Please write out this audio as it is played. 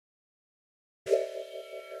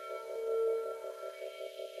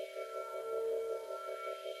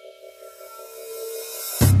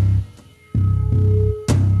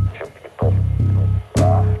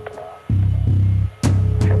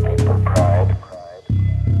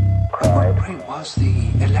was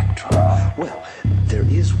the electron? Well, there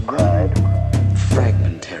is one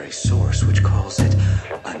fragmentary source which calls it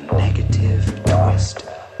a negative twist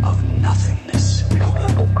of nothingness.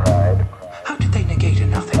 How did they negate a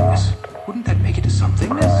nothingness? Wouldn't that make it a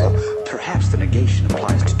somethingness? Perhaps the negation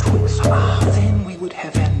applies to twist. Then we would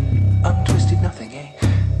have an untwisted nothing, eh?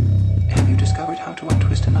 Have you discovered how to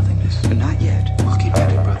untwist a nothingness? Not yet. Well, keep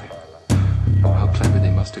at it, brother. Oh, how clever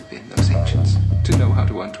they must have been, those ancients. To know how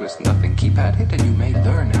to untwist nothing, keep at it, and you may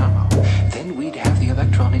learn how. Then we'd have the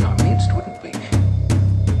electron in our midst, wouldn't we?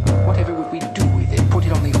 Whatever would we do with it? Put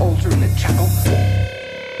it on the altar in the chapel?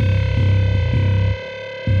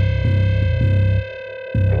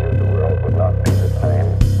 The world would not be the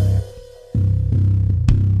same.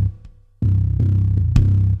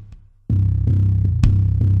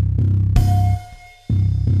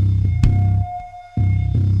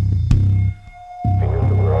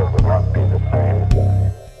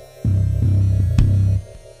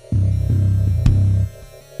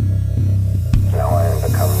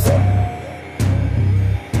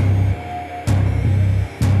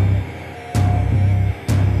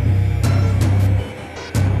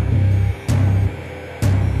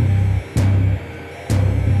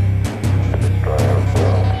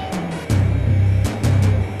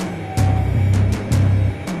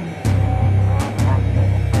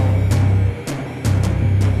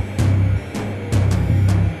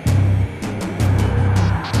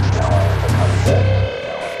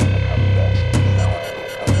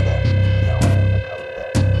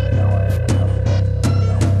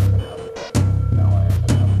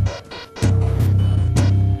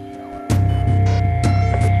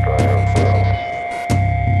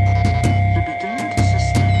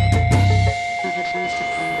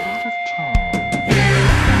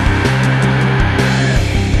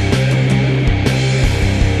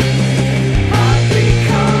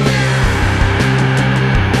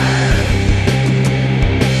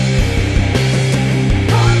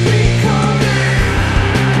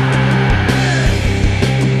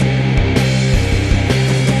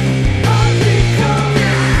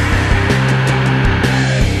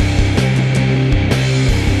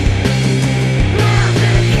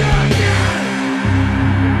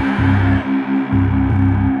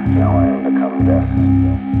 Death,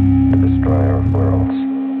 the destroyer of worlds.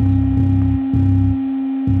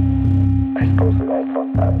 I suppose we all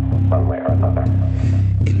thought that one way or another.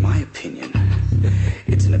 In my opinion,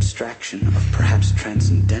 it's an abstraction of perhaps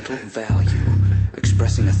transcendental value,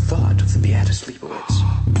 expressing a thought of the Beatus Leibowitz.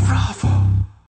 Bravo!